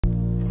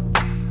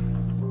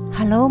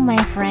Hello my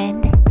friend,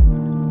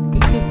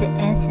 this is the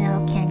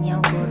Encinal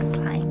Canyon road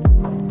climb.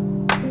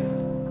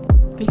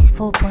 This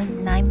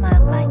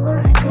 4.9-mile bike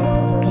climb is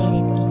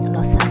located in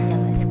Los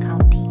Angeles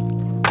County.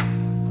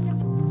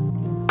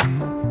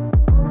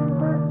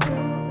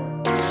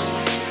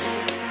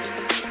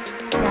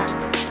 The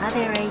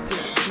average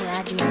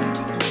gradient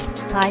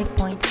is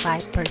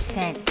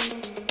 5.5%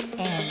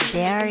 and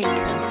there is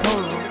a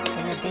total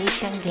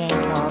elevation gain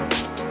of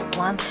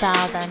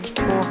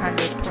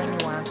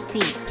 1,421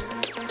 feet.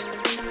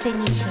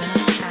 Finishing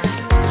at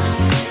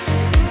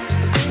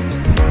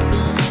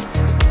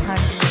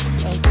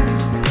 1,608 feet.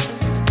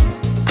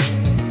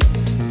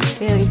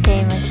 Very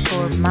famous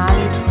for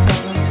Malibu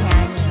 7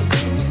 Canyon.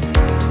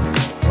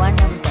 One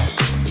of them.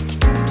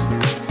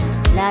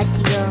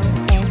 Latio,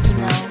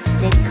 Encinal,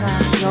 Deca,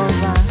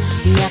 Yoga,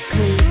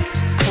 Eclipsed,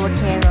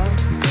 Portero,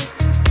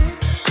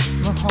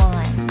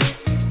 Mulholland.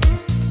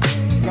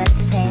 That's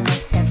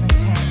famous 7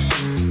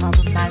 Canyon of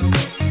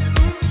Malibu.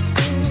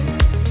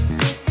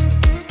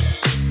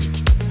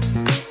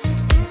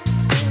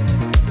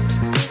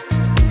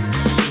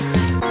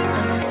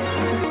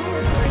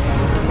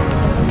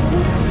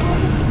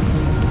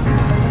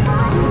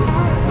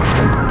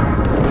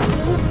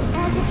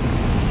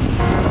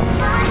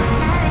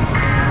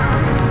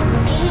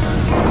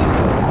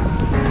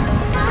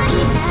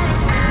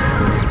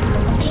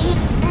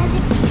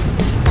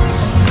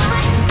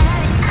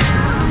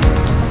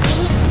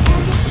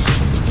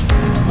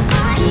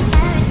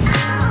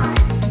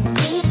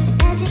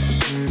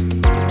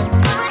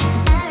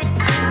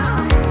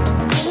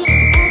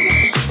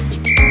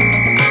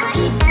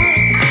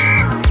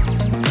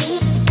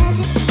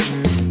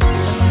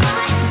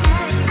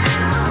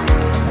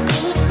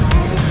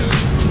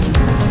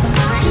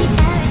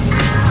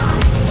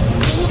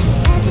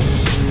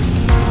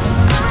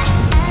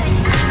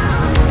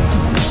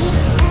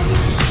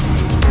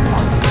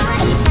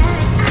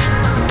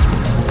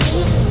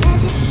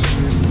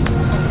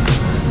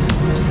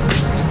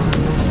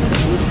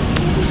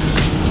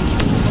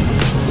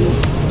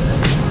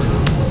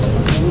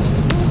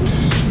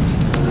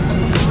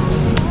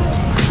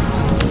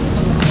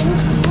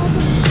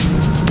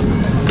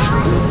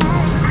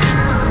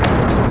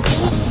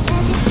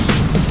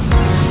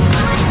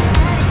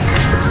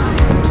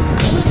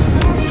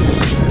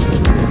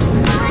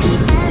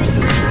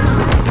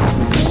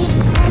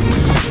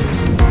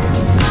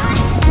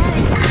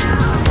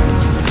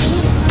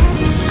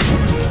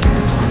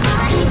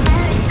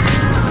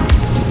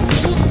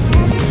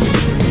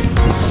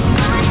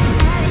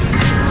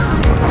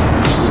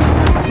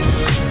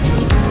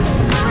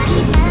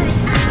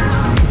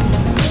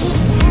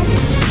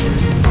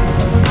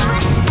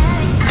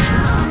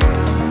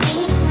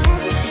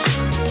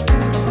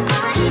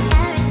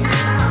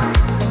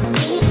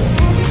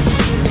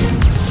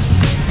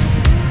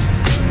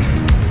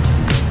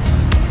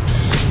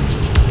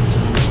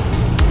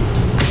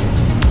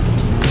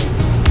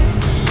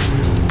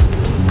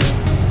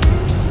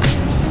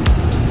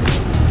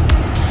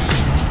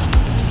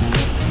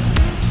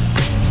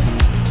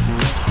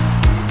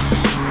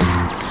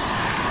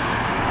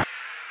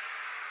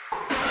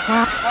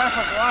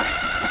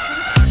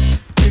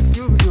 It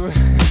feels good.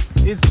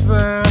 It's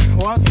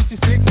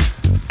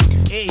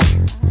 156.8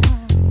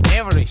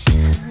 average.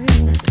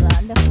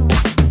 Wonderful.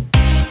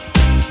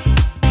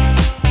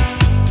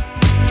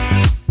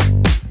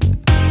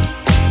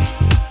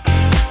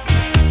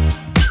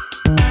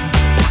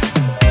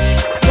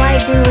 Why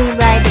do we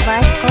ride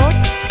bicycles?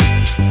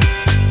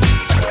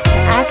 The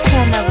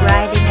action of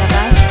riding a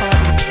bicycle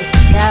is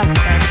itself a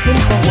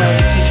simple way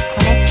to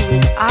connect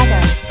with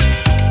others.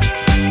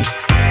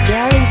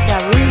 There is a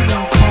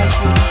reason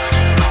cycling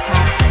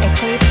has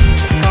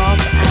eclipsed golf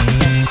as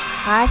the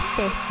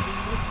fastest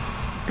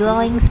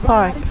growing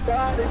sport.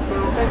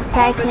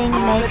 Cycling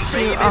makes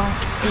you an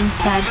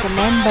instant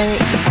member in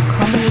a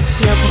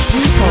community of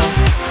people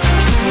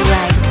who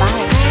ride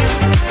bikes.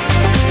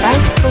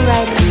 Bicycle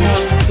riding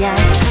may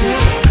just be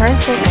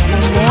perfect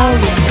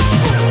melding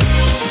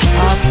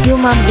of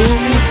human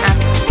beings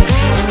and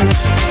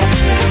technology.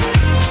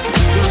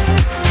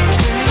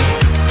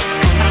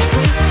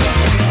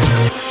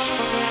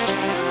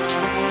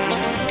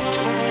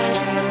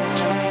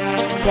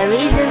 The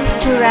reasons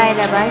to ride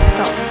a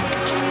bicycle: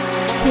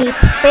 keep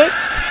fit,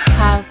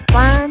 have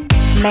fun,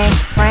 make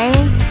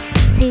friends,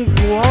 see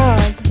the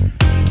world,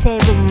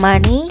 save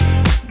money,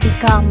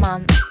 become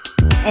an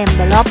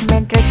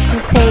environmental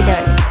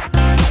crusader,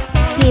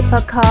 keep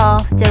a car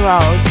off the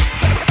road,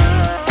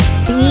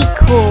 be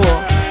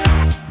cool.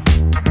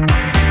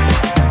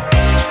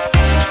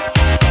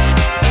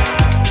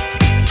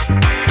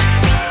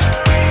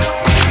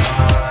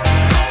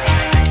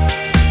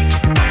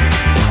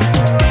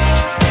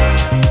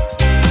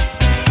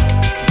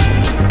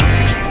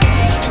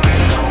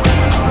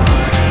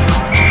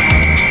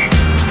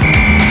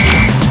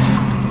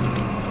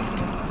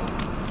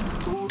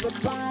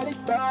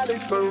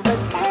 Move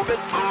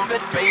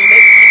it, baby.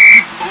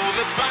 Move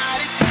it,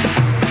 body.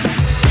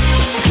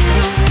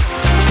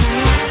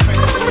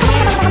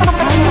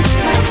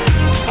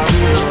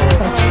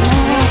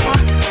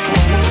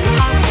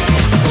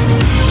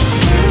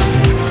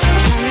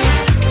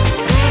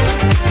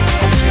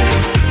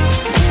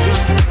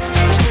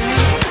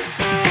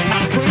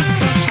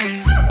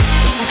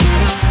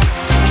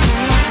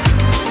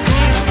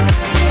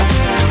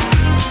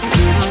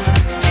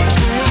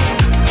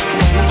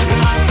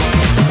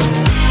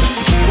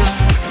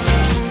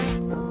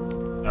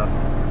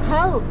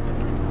 How?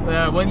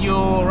 When you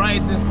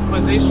ride this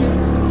position,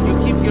 you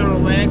keep your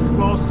legs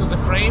close to the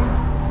frame,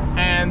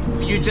 and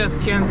you just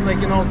can't, like,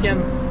 you know,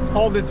 can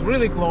hold it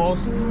really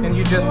close, and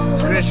you just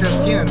scratch your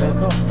skin, and that's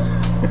all.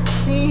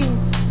 See.